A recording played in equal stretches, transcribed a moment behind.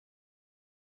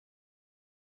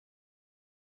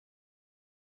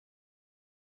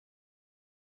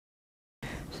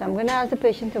So I'm going to ask the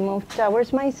patient to move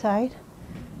towards my side,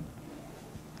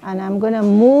 and I'm going to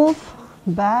move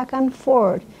back and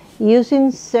forth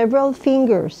using several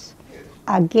fingers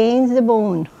against the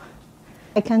bone.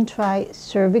 I can try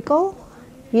cervical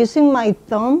using my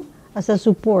thumb as a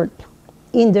support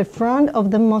in the front of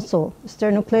the muscle,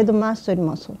 sternocleidomastoid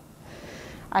muscle.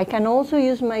 I can also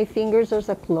use my fingers as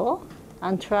a claw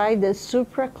and try the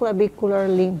supraclavicular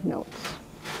lymph nodes.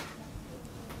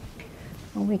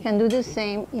 And we can do the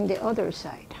same in the other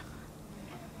side.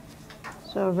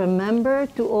 So remember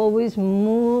to always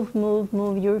move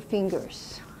your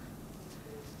fingers.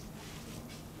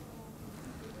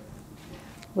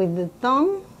 With the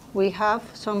thumb, we have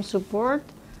some support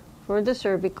for the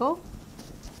cervical.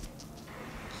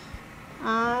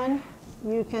 And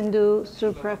you can do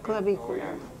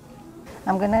supraclavicular.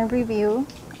 I'm going to review,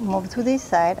 move to this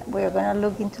side. We're going to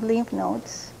look into lymph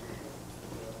nodes.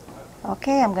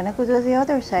 Okay, I'm going to go to the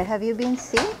other side. Have you been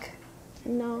sick?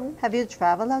 No. Have you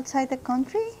traveled outside the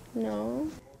country? No.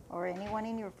 Or anyone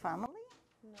in your family?